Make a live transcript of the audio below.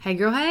Hey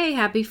girl, hey,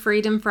 happy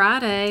Freedom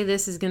Friday.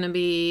 This is going to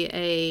be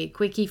a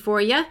quickie for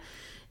you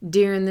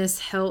during this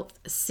health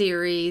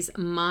series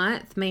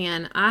month.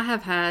 Man, I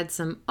have had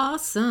some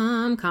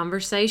awesome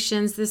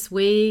conversations this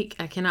week.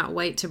 I cannot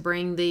wait to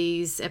bring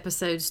these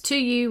episodes to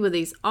you with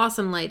these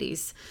awesome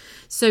ladies.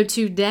 So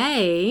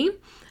today,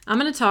 I'm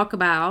going to talk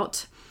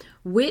about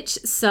which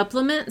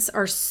supplements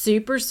are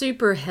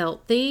super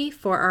healthy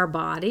for our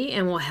body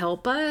and will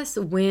help us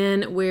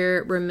when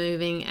we're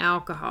removing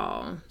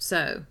alcohol.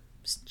 So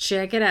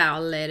check it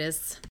out,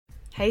 ladies.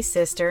 Hey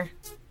sister,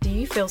 do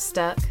you feel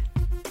stuck?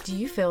 Do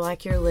you feel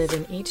like you're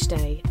living each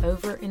day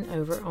over and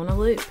over on a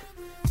loop?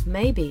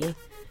 Maybe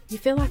you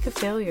feel like a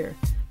failure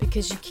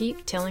because you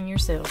keep telling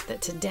yourself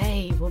that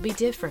today will be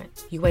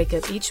different. You wake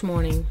up each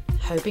morning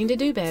hoping to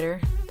do better,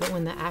 but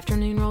when the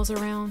afternoon rolls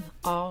around,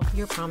 all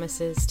your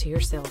promises to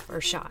yourself are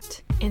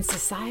shot. And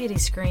society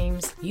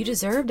screams, you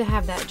deserve to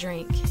have that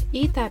drink,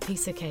 eat that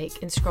piece of cake,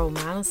 and scroll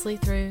mindlessly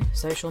through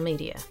social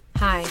media.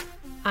 Hi,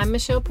 I'm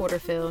Michelle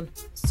Porterfield,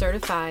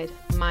 certified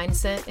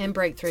mindset and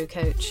breakthrough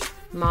coach,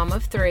 mom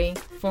of 3,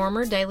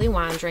 former daily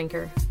wine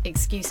drinker,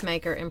 excuse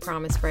maker, and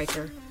promise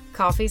breaker.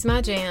 Coffee's my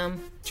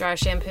jam, dry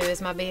shampoo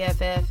is my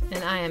BFF,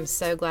 and I am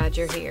so glad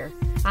you're here.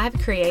 I have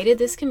created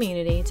this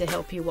community to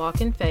help you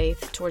walk in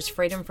faith towards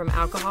freedom from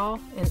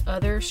alcohol and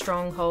other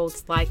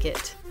strongholds like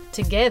it.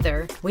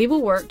 Together, we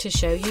will work to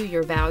show you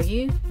your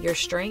value, your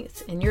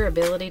strength, and your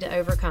ability to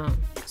overcome.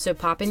 So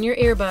pop in your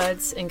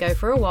earbuds and go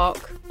for a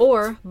walk,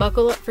 or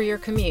buckle up for your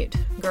commute.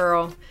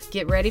 Girl,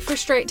 get ready for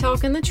straight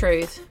talk and the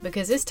truth,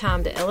 because it's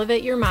time to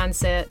elevate your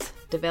mindset,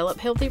 develop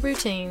healthy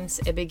routines,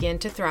 and begin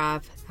to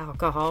thrive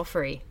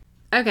alcohol-free.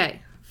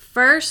 Okay,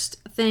 first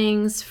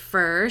things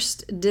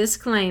first,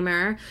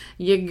 disclaimer,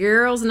 your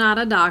girl's not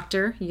a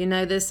doctor. You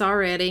know this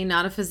already,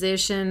 not a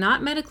physician,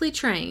 not medically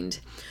trained.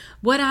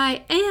 What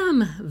I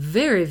am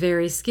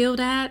very skilled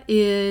at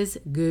is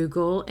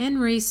Google and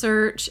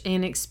research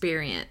and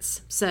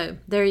experience. So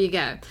there you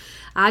go.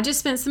 I just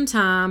spent some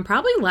time,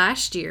 probably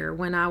last year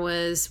when I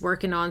was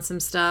working on some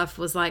stuff,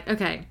 was like,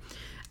 okay,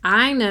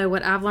 I know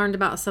what I've learned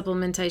about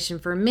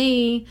supplementation for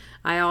me.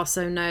 I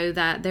also know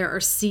that there are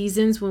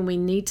seasons when we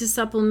need to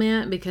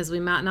supplement because we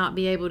might not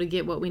be able to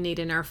get what we need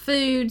in our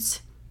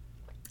foods.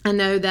 I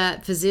know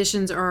that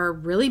physicians are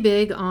really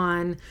big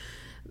on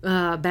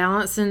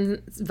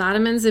balancing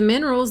vitamins and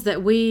minerals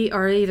that we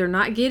are either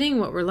not getting,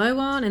 what we're low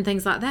on, and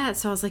things like that.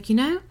 So I was like,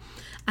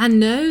 I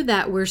know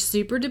that we're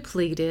super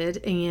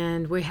depleted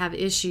and we have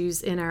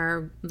issues in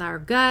our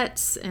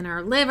guts and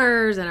our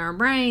livers and our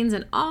brains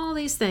and all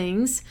these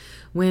things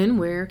when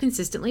we're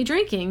consistently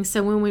drinking.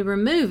 So when we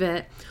remove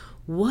it,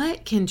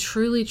 what can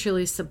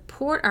truly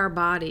support our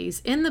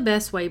bodies in the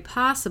best way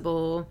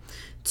possible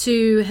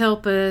to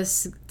help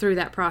us through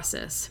that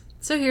process?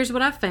 So here's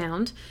what I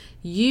found.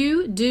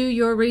 You do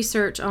your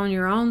research on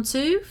your own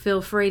too.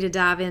 Feel free to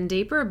dive in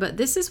deeper, but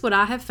this is what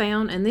I have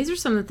found, and these are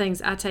some of the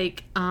things I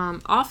take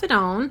off and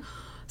on,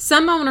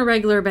 some on a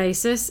regular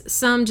basis,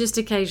 some just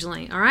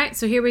occasionally. All right,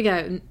 so here we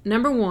go.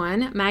 Number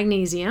 1,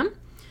 magnesium.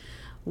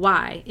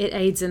 Why? It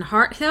aids in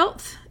heart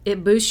health,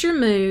 it boosts your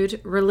mood,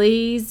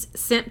 relieves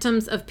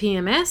symptoms of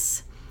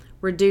PMS,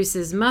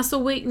 reduces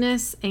muscle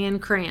weakness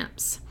and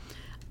cramps.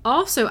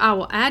 Also, I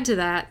will add to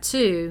that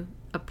too,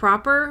 a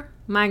proper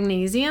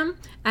magnesium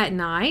at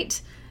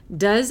night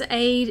does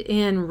aid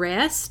in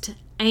rest,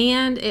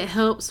 and it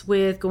helps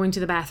with going to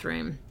the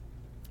bathroom.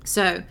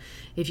 So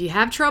if you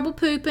have trouble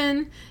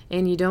pooping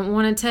and you don't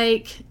want to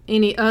take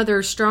any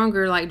other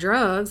stronger like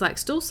drugs like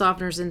stool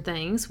softeners and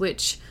things,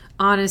 which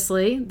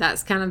honestly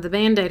that's kind of the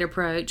band-aid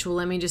approach, well,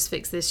 let me just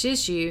fix this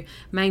issue,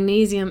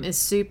 magnesium is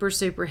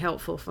super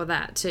helpful for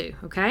that too.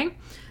 Okay,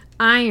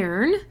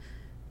 iron,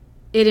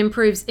 it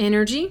improves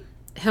energy,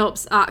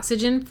 helps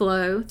oxygen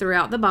flow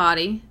throughout the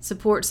body,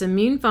 supports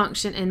immune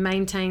function, and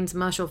maintains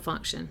muscle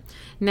function.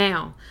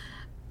 Now,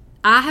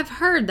 I have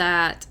heard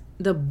that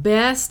the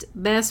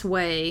best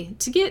way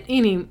to get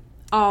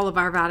all of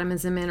our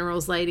vitamins and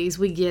minerals, ladies,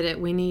 we get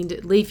it. We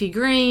need leafy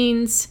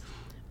greens,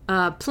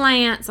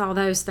 plants, all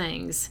those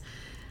things.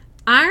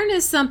 Iron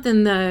is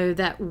something, though,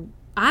 that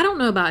I don't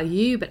know about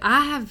you, but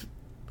I have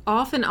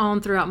off and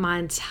on throughout my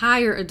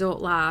entire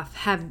adult life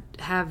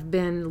have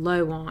been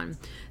low on.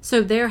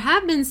 So there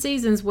have been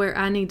seasons where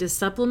I need to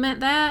supplement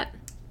that,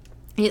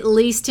 at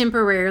least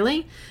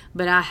temporarily,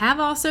 but I have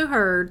also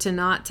heard to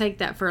not take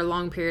that for a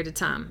long period of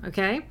time,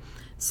 okay?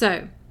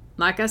 So,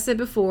 like I said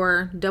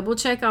before, double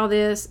check all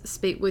this,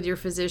 speak with your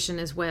physician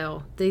as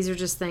well. These are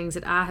just things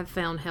that I have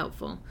found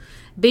helpful.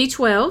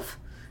 B12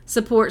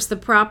 supports the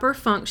proper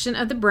function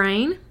of the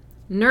brain,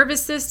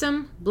 nervous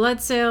system,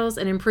 blood cells,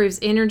 and improves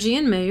energy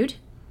and mood.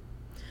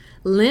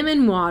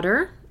 Lemon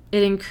water,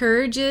 it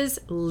encourages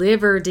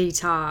liver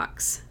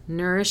detox,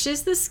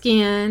 nourishes the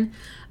skin,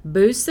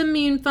 boosts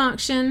immune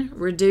function,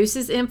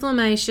 reduces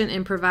inflammation,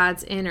 and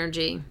provides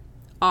energy.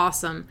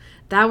 Awesome.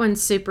 That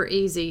one's super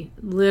easy.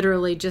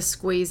 Literally just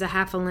squeeze a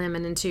half a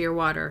lemon into your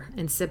water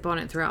and sip on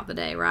it throughout the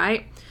day,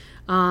 right?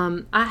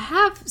 I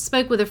have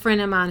spoke with a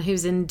friend of mine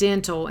who's in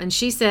dental, and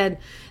she said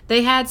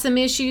they had some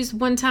issues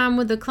one time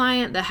with a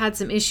client that had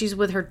some issues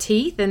with her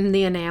teeth and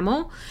the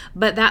enamel,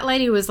 but that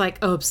lady was like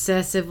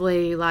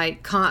obsessively,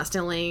 like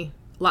constantly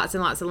lots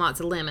and lots and lots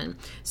of lemon.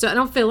 So I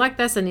don't feel like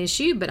that's an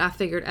issue, but I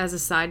figured as a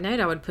side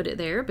note I would put it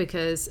there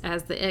because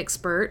as the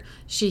expert,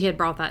 she had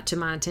brought that to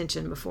my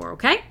attention before,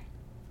 okay?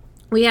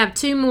 We have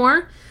 2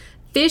 more.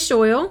 Fish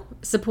oil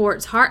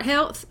supports heart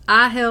health,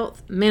 eye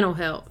health, mental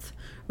health.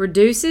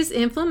 Reduces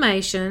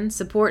inflammation,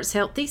 supports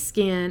healthy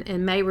skin,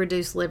 and may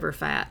reduce liver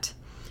fat.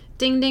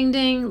 Ding, ding,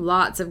 ding.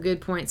 Lots of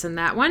good points on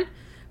that one.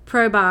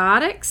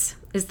 Probiotics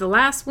is the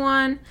last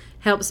one.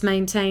 Helps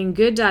maintain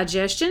good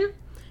digestion,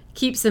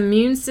 keeps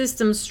immune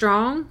system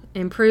strong,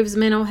 improves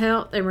mental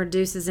health, and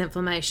reduces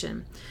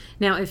inflammation.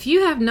 Now, if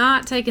you have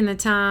not taken the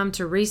time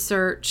to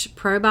research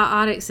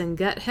probiotics and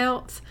gut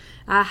health,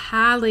 I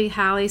highly,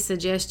 highly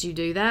suggest you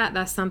do that.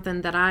 That's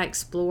something that I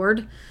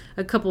explored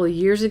a couple of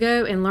years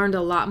ago and learned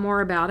a lot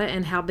more about it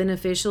and how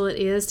beneficial it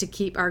is to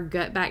keep our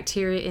gut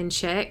bacteria in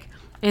check.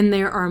 And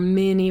there are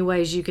many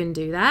ways you can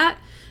do that.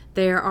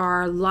 There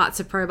are lots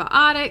of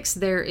probiotics.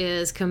 There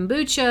is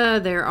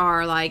kombucha. There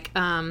are like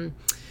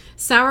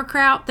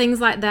sauerkraut, things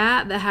like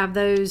that have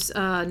those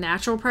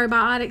natural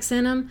probiotics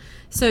in them.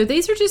 So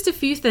these are just a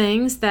few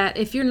things that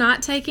if you're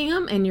not taking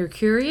them and you're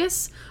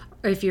curious,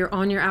 or if you're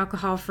on your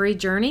alcohol-free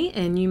journey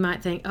and you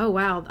might think, oh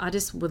wow, I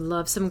just would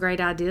love some great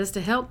ideas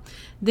to help,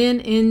 then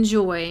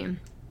enjoy.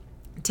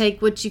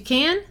 Take what you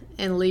can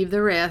and leave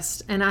the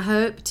rest. And I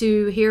hope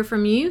to hear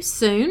from you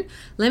soon.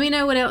 Let me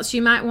know what else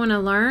you might want to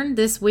learn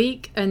this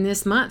week and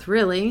this month,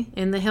 really,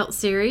 in the health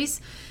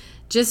series.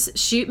 Just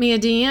shoot me a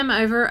DM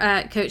over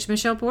at Coach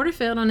Michelle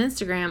Porterfield on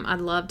Instagram.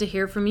 I'd love to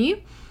hear from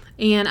you.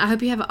 And I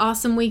hope you have an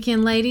awesome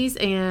weekend, ladies,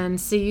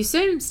 and see you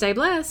soon. Stay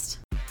blessed.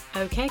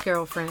 Okay,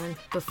 girlfriend,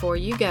 before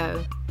you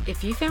go,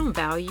 if you found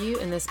value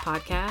in this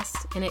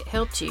podcast and it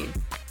helped you,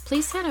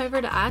 please head over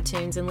to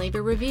iTunes and leave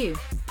a review.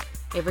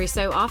 Every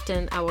so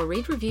often, I will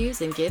read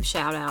reviews and give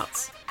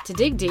shout-outs. To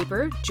dig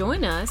deeper,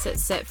 join us at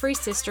Set Free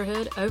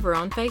Sisterhood over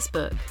on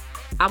Facebook.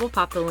 I will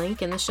pop the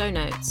link in the show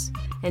notes.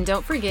 And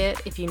don't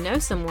forget, if you know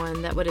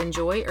someone that would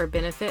enjoy or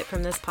benefit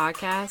from this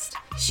podcast,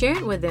 share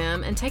it with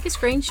them and take a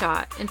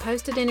screenshot and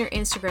post it in your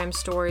Instagram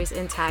stories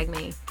and tag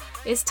me.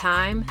 It's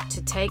time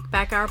to take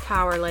back our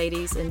power,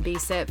 ladies, and be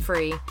set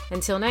free.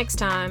 Until next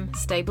time,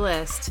 stay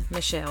blessed,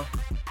 Michelle.